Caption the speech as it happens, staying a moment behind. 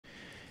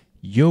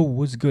Yo,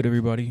 what's good,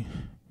 everybody?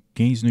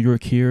 Gains New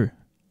York here,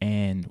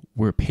 and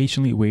we're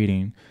patiently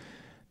waiting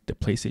the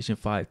PlayStation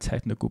 5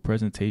 technical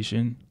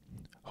presentation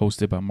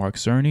hosted by Mark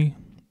Cerny.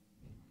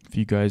 If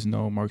you guys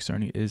know, Mark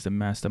Cerny is the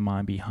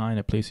mastermind behind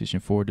the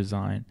PlayStation 4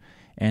 design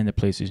and the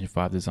PlayStation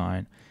 5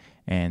 design,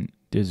 and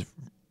there's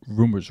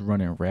rumors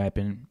running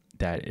rapid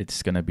that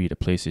it's gonna be the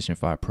PlayStation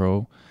 5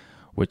 Pro,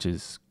 which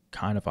is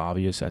kind of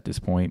obvious at this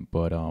point,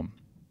 but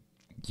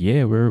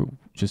yeah, we're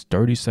just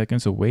 30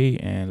 seconds away,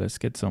 and let's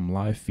get some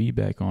live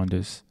feedback on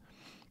this.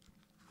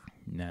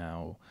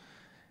 Now,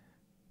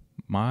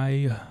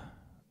 my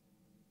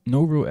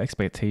no real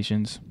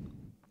expectations.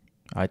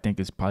 I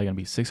think it's probably gonna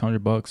be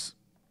 $600,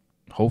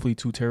 hopefully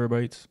 2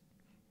 terabytes,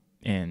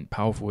 and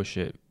powerful as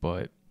shit.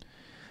 But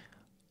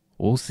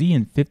we'll see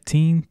in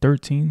 15,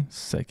 13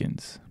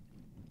 seconds.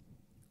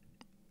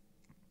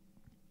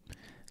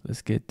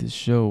 Let's get this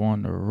show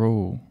on the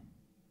roll.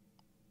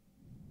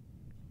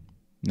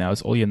 Now,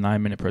 it's only a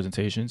 9-minute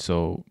presentation,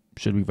 so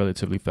should be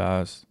relatively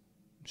fast,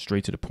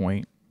 straight to the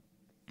point.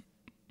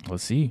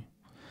 Let's see.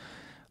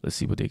 Let's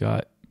see what they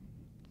got.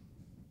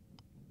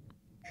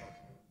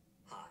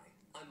 Hi,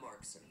 I'm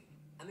Mark Cerny.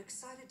 I'm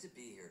excited to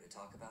be here to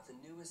talk about the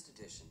newest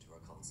addition to our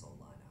console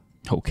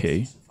lineup,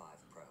 Okay. PlayStation 5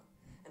 Pro,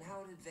 and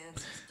how it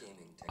advances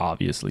gaming technology.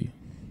 Obviously.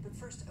 But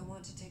first, I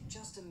want to take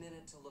just a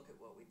minute to look at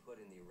what we put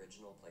in the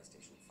original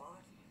PlayStation 5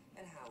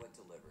 and how it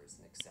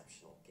delivers an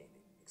exceptional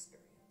gaming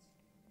experience.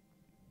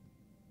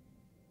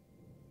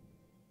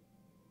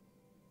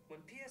 When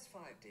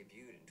PS5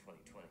 debuted in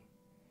 2020,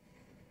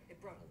 it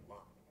brought a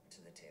lot to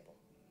the table.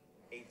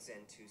 8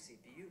 Zen 2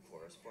 CPU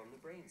cores form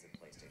the brains of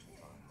PlayStation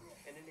 5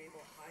 and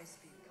enable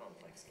high-speed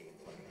complex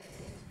gameplay,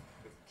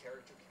 with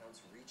character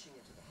counts reaching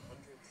into the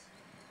hundreds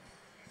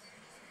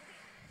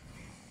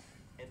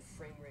and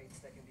frame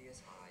rates that can be as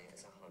high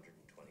as 120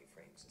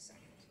 frames a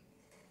second.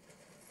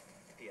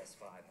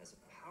 PS5 has a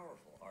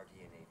powerful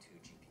RDNA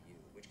 2 GPU,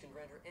 which can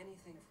render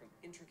anything from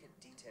intricate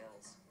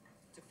details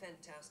to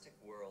fantastic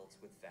worlds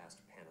with vast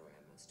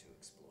panoramas to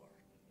explore.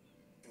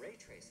 Ray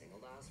tracing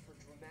allows for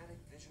dramatic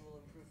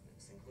visual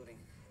improvements, including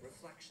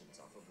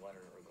reflections off of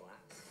water or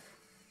glass,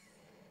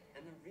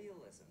 and the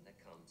realism that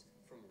comes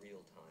from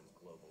real-time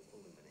global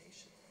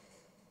illumination.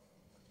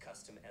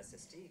 Custom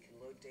SSD can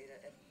load data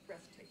at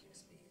breathtaking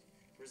speed,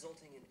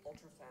 resulting in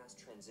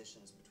ultra-fast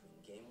transitions between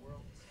game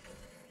worlds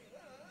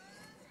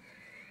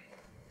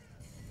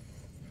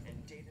and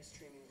data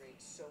streaming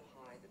rates so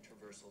high that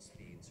traversal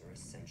speeds are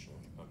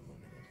essentially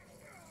unlimited.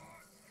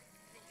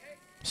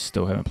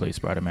 Still haven't played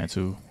Spider-Man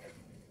 2.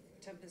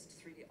 Tempest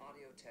 3D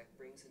audio tech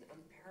brings an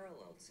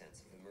unparalleled sense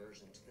of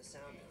immersion to the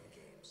sound of the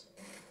games.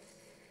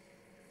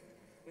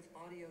 With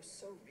audio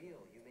so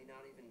real, you may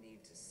not even need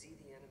to see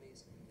the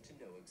enemies to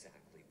know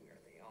exactly where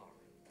they are.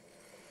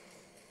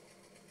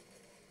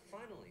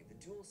 Finally, the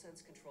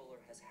DualSense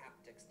controller has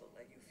haptics that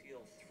let you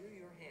feel through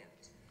your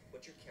hands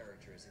what your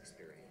character is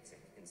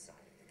experiencing inside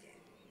of the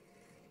game.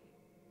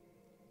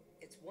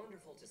 It's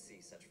wonderful to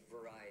see such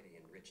variety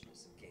and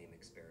richness of game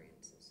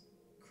experiences.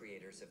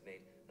 Creators have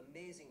made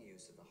amazing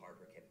use of the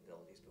hardware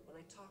capabilities, but when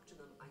I talk to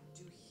them, I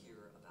do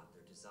hear about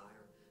their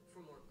desire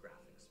for more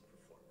graphics and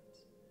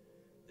performance.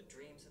 The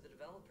dreams of the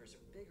developers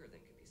are bigger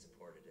than can be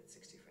supported at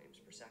 60 frames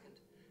per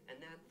second,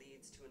 and that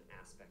leads to an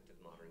aspect of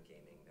modern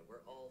gaming that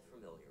we're all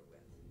familiar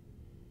with: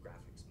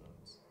 graphics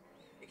modes.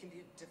 It can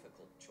be a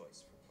difficult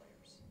choice for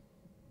players.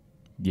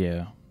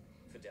 Yeah.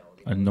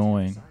 Fidelity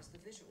Annoying. modes emphasize the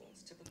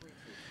visuals, typically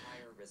through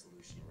higher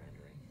resolution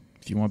rendering.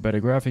 If you want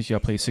better graphics, you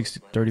gotta play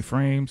 30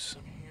 frames.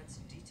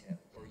 Enhance detail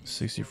or use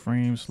 60 more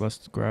frames, less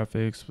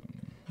graphics.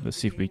 Let's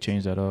see if we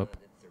change that up.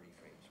 At 30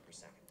 frames per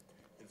second.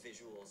 The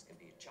visuals can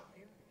be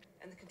choppier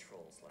and the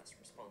controls less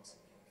responsive.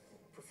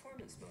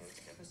 Performance modes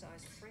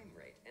emphasize frame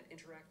rate and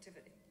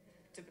interactivity,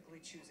 typically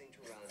choosing to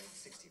run at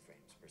 60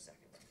 frames per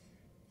second,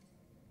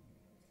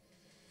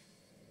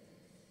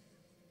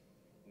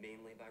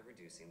 mainly by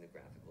reducing the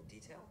graphical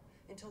detail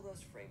until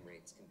those frame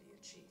rates can be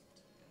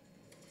achieved.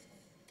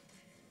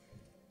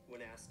 When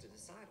asked to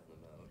decide on the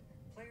mode,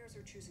 players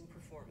are choosing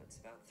performance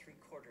about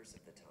 3/4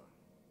 of the time.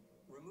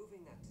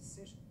 Removing that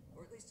decision,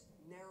 or at least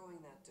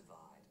narrowing that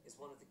divide, is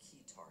one of the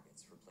key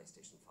targets for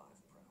PlayStation 5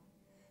 Pro.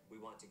 We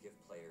want to give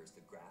players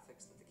the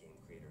graphics that the game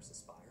creators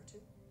aspire to,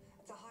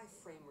 at the high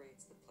frame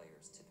rates that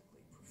players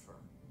typically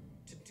prefer.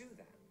 To do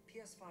that,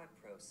 PS5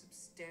 Pro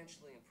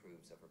substantially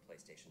improves over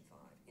PlayStation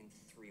 5 in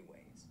 3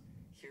 ways.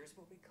 Here's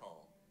what we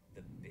call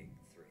the Big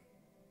Three.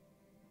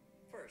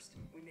 First,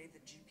 we made the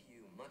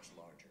GPU much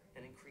larger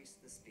and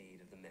increased the speed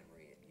of the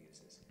memory it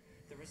uses.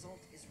 The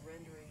result is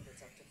rendering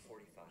that's up to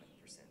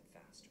 45%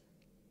 faster.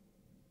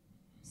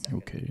 Second,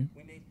 Okay.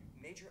 we made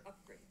major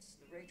upgrades to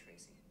the ray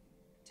tracing,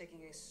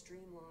 taking a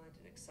streamlined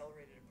and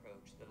accelerated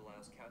approach that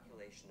allows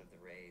calculation of the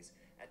rays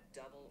at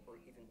double or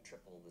even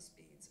triple the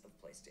speeds of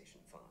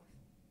PlayStation 5.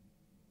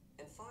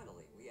 And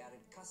finally, we added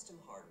custom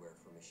hardware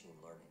for machine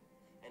learning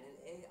and an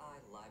AI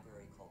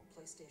library called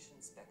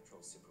PlayStation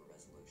Spectral Super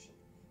Resolution,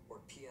 or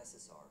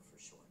PSSR for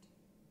short.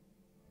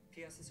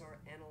 PSSR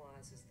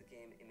analyzes the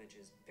game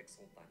images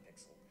pixel by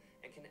pixel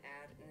and can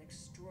add an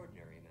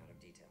extraordinary amount of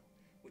detail,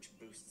 which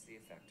boosts the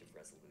effective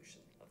resolution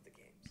of the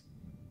games.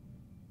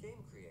 Game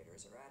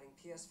creators are adding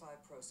PS5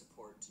 Pro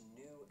support to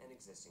new and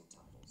existing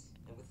titles,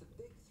 and with the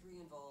big three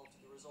involved,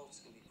 the results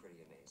can be pretty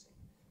amazing,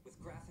 with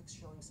graphics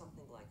showing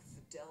something like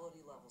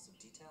fidelity levels of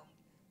detail,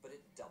 but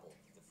it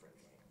doubled the frame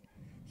rate.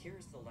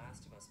 Here's The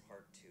Last of Us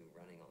Part 2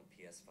 running on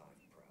PS5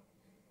 Pro.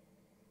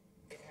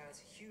 It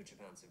has huge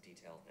amounts of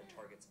detail and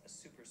targets a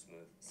super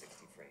smooth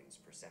 60 frames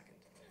per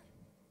second.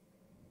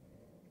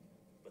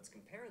 Let's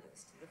compare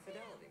this to the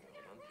fidelity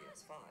mode on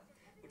PS5,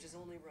 which is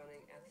only running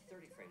at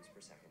 30 frames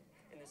per second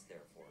and is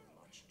therefore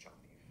much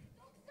choppier.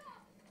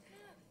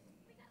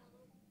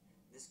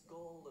 This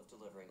goal of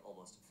delivering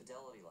almost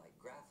fidelity-like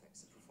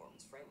graphics at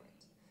performance frame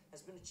rates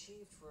has been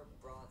achieved for a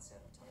broad set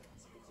of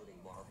titles, including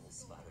Marvel's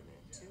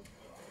Spider-Man 2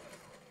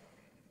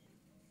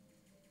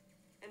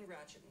 and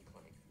Ratchet &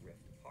 Clank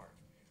Rift Apart.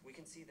 We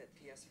can see that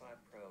PS5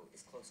 Pro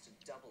is close to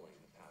doubling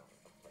the power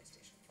of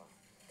PlayStation 5.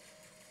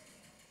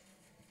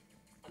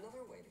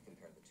 Another way to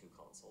compare the two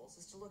consoles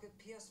is to look at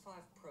PS5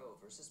 Pro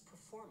versus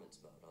Performance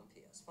mode on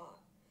PS5,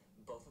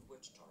 both of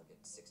which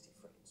target 60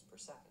 frames per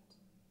second.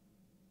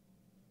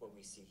 What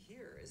we see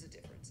here is a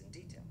difference in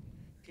detail.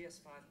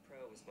 PS5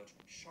 Pro is much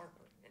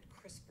sharper and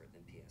crisper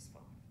than PS5.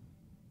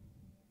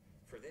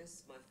 For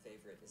this, my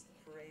favorite is the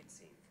parade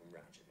scene from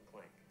Ratchet &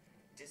 Clank.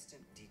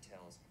 Distant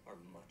details are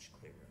much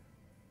clearer.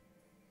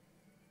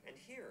 And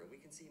here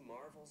we can see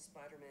Marvel's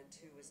Spider-Man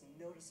 2 is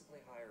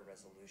noticeably higher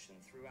resolution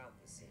throughout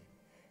the scene,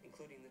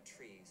 including the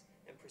trees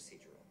and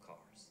procedural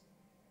cars.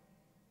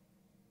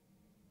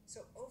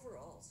 So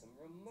overall, some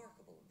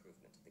remarkable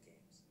improvement to the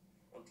games.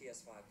 On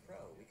PS5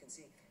 Pro, we can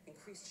see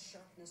increased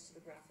sharpness to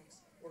the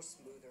graphics or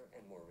smoother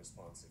and more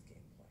responsive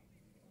gameplay.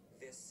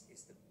 This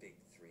is the big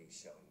three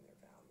showing their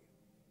value.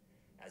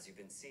 As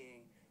you've been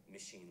seeing,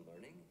 machine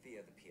learning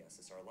via the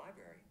PSSR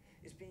library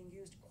is being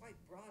used quite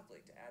broadly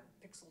to add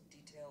pixel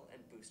detail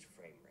and boost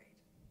frame rate.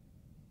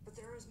 But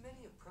there are as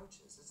many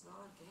approaches as there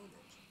are game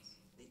engines.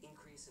 The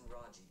increase in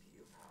raw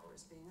GPU power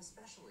is being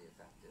especially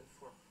effective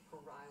for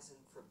Horizon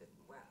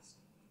Forbidden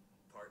West.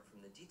 Apart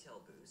from the detail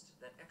boost,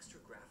 that extra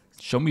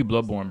graphics... Show me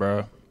Bloodborne,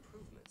 bro.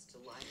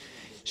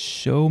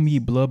 Show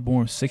me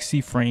Bloodborne 60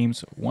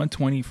 frames,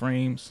 120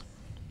 frames.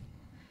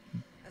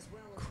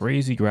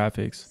 Crazy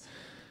graphics.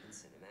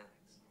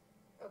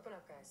 Open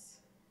up, guys.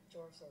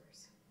 George's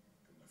orders.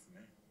 Good enough for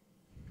me.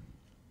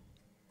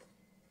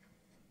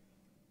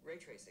 Ray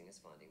tracing is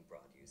finding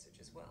broad usage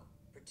as well,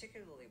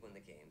 particularly when the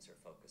games are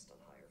focused on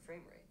higher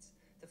frame rates.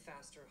 The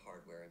faster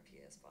hardware in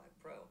PS5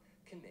 Pro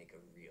can make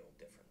a real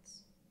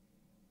difference,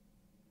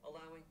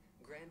 allowing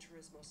Gran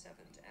Turismo 7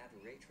 to add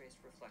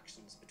ray-traced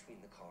reflections between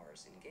the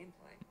cars in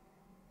gameplay,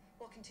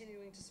 while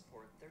continuing to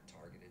support their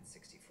targeted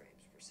 60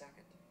 frames per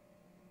second.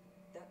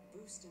 That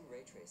boost in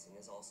ray tracing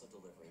is also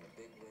delivering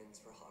big wins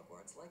for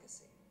Hogwarts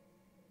Legacy,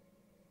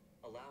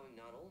 allowing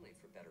not only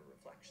for better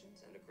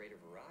reflections and a greater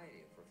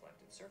variety of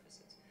reflective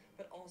surfaces,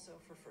 but also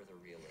for further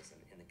realism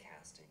in the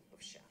casting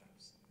of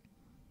shadows.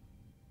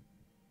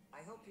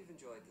 I hope you've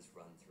enjoyed this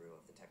run-through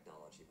of the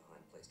technology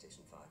behind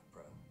PlayStation 5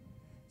 Pro.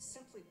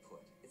 Simply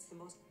put, it's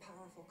the most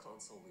powerful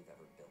console we've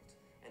ever built,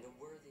 and a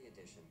worthy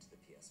addition to the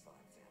PS5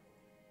 family.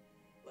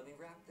 Let me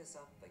wrap this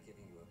up by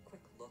giving you a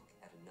quick look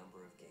at a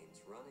number of games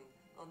running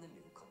on the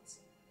new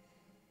console.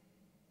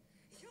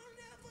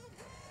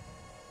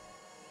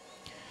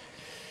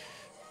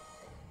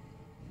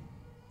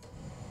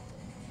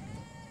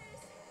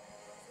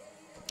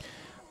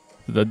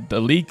 The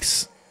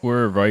leaks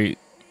were right.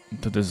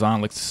 The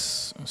design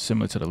looks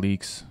similar to the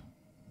leaks.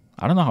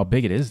 I don't know how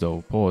big it is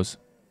though. Pause.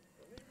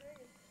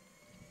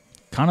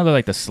 Kind of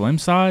like the slim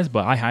size,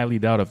 but I highly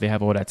doubt if they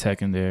have all that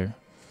tech in there.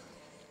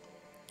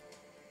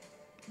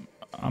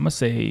 I'm gonna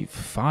say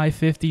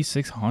 550,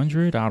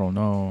 600. I don't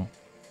know.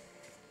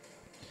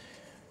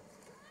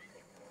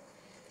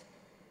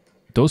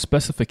 Those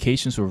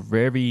specifications were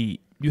very.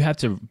 You have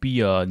to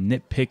be a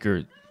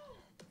nitpicker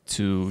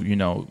to, you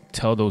know,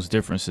 tell those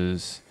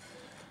differences.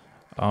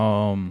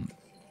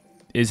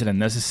 Is it a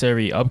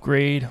necessary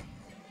upgrade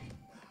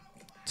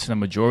to the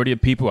majority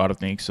of people? I don't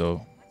think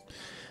so.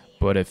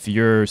 But if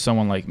you're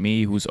someone like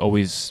me who's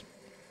always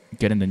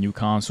getting the new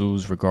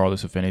consoles,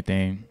 regardless of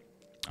anything,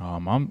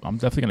 I'm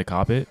definitely gonna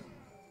cop it.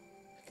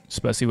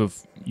 Especially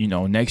with, you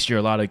know, next year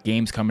a lot of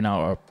games coming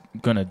out are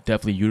gonna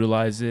definitely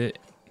utilize it.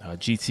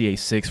 GTA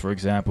 6, for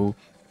example.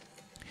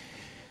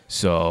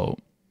 So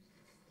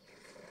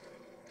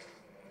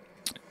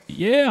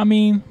yeah, I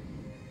mean,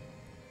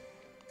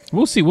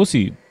 we'll see.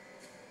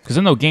 Because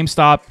I know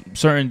GameStop,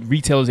 certain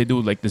retailers, they do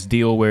like this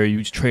deal where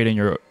you trade in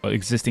your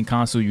existing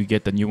console, you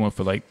get the new one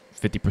for like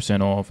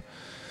 50% off.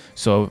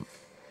 So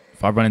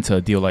if I run into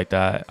a deal like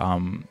that,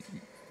 I'm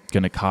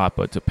gonna cop,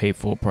 but to pay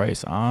full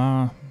price, get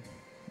a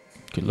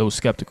little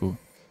skeptical.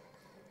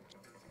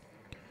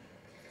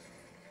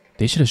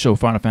 They should have showed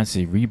Final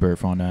Fantasy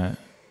Rebirth on that.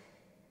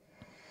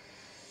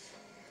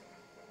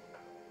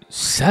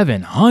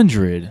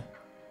 700.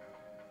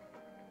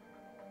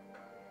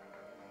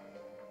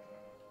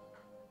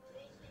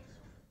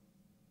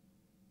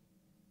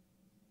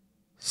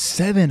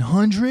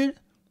 $700?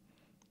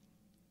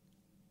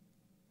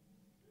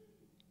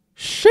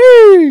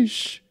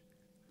 Sheesh.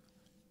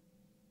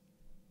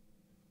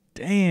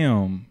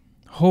 Damn.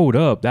 Hold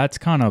up. That's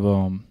kind of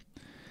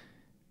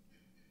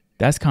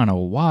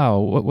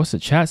wild. What's the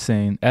chat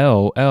saying?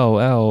 L.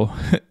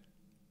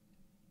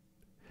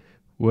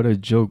 What a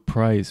joke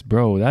price,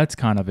 bro. That's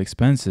kind of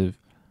expensive.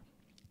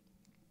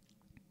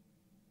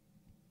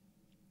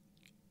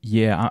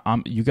 Yeah,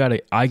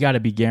 I gotta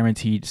be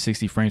guaranteed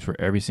 60 frames for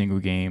every single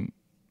game,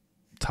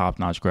 top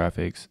notch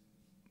graphics,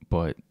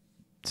 but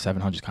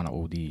 700 is kind of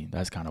OD.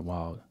 That's kind of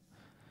wild.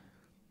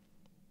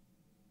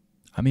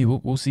 I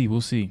mean, we'll see.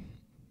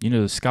 You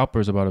know, the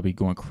scalpers about to be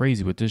going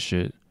crazy with this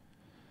shit.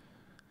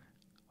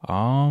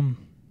 Damn.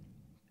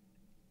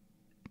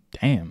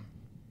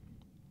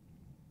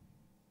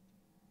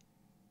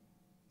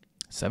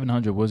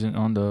 700 wasn't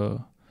on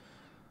the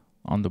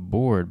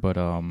board, but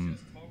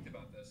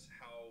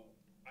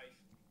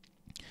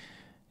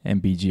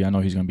MBG, I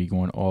know he's gonna be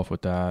going off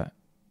with that,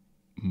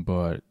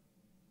 but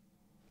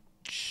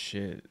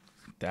shit,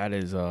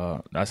 that's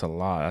a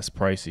lot. That's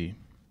pricey.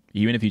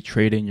 Even if you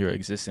trade in your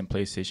existing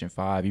PlayStation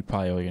 5, you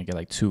probably only gonna get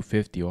like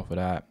 $250 off of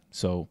that.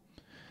 So,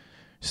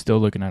 still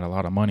looking at a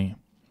lot of money.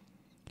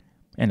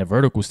 And the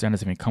vertical stand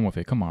doesn't even come with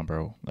it. Come on,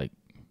 bro. Like,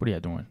 what are you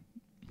doing?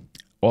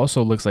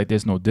 Also, looks like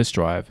there's no disk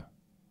drive.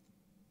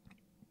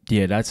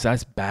 Yeah,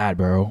 that's bad,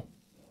 bro.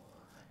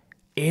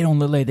 It don't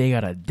look like they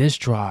got a disk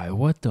drive.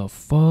 What the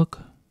fuck?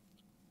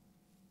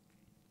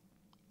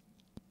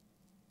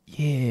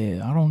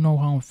 Yeah, I don't know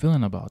how I'm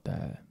feeling about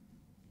that.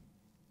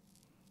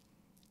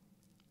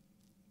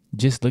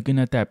 Just looking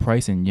at that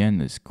price in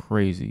yen is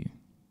crazy.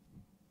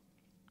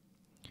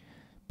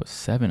 But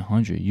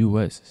 700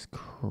 US is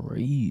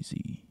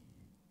crazy.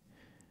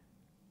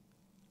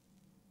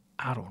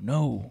 I don't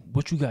know.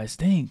 What you guys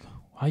think?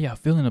 How y'all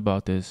feeling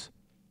about this?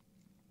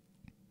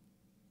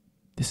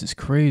 This is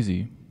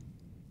crazy.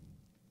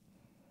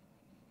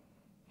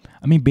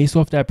 I mean, based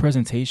off that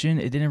presentation,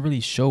 it didn't really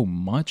show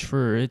much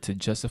for it to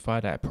justify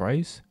that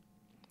price.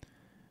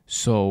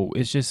 So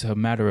it's just a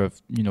matter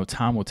of, you know,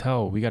 time will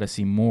tell. We got to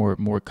see more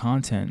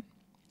content.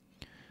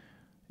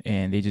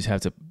 And they just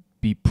have to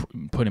be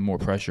putting more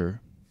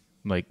pressure.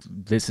 Like,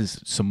 this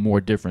is some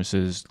more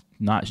differences.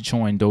 Not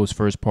showing those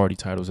first-party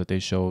titles that they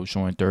showed,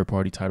 showing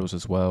third-party titles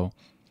as well.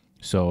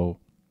 So,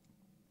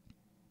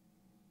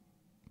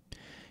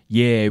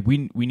 yeah,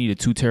 we need a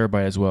 2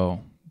 terabyte as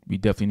well. We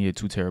definitely need a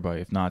 2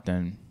 terabyte. If not,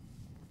 then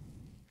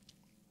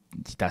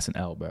that's an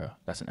L, bro.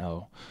 That's an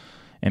L.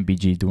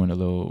 MBG doing a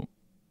little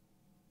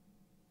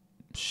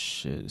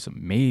shit. It's a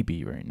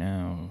maybe right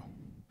now.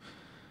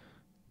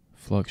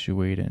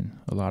 Fluctuating.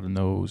 A lot of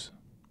no's.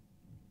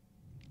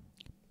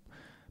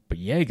 But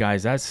yeah,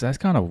 guys, that's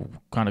kind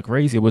of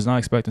crazy. I was not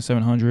expecting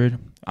 700.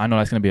 I know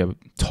that's gonna be a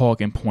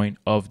talking point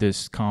of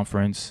this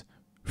conference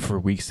for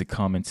weeks to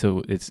come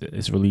until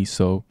it's released.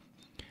 So,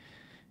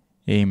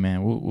 hey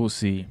man, we'll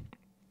see.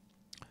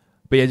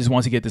 But yeah, I just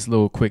wanted to get this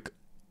little quick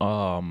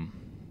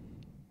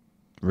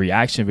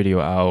reaction video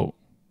out.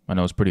 I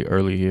know it's pretty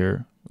early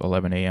here,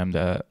 11 a.m.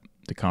 that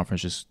the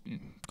conference just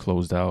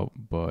closed out.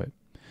 But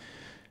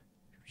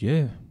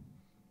yeah,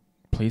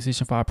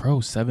 PlayStation 5 Pro,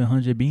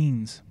 700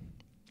 beans.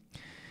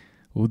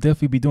 We'll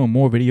definitely be doing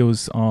more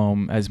videos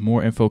as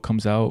more info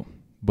comes out.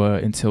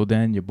 But until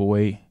then, your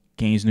boy,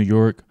 Gains New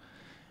York.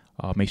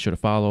 Make sure to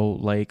follow,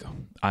 like,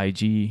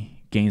 IG,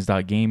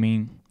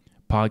 Gains.Gaming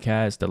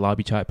podcast, the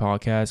Lobby Chat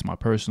Podcast, my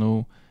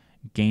personal,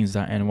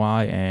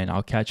 Gains.NY. And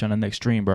I'll catch you on the next stream, bro.